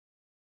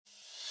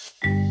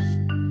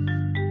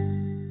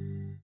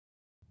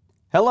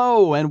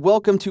Hello and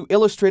welcome to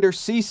Illustrator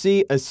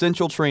CC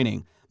Essential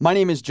Training. My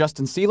name is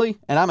Justin Seeley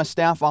and I'm a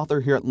staff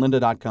author here at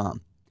lynda.com.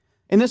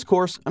 In this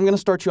course, I'm going to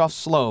start you off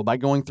slow by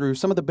going through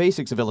some of the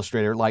basics of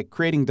Illustrator like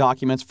creating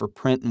documents for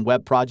print and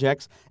web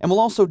projects, and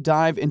we'll also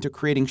dive into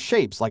creating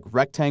shapes like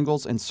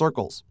rectangles and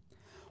circles.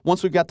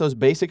 Once we've got those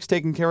basics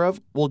taken care of,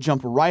 we'll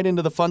jump right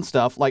into the fun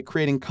stuff like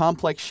creating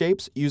complex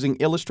shapes using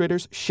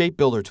Illustrator's Shape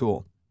Builder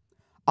tool.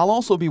 I'll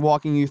also be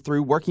walking you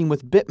through working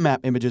with bitmap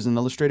images in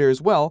Illustrator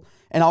as well,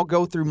 and I'll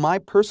go through my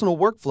personal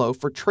workflow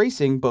for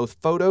tracing both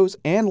photos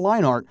and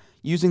line art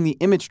using the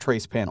Image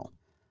Trace panel.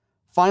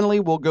 Finally,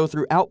 we'll go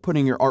through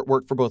outputting your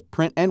artwork for both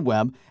print and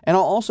web, and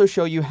I'll also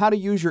show you how to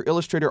use your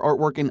Illustrator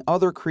artwork in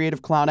other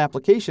Creative Cloud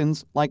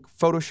applications like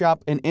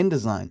Photoshop and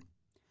InDesign.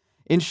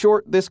 In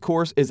short, this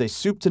course is a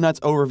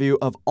soup-to-nuts overview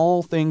of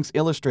all things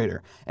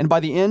Illustrator, and by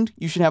the end,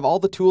 you should have all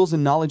the tools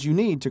and knowledge you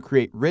need to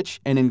create rich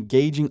and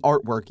engaging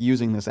artwork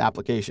using this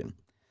application.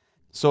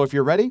 So if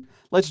you're ready,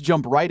 let's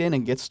jump right in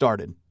and get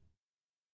started.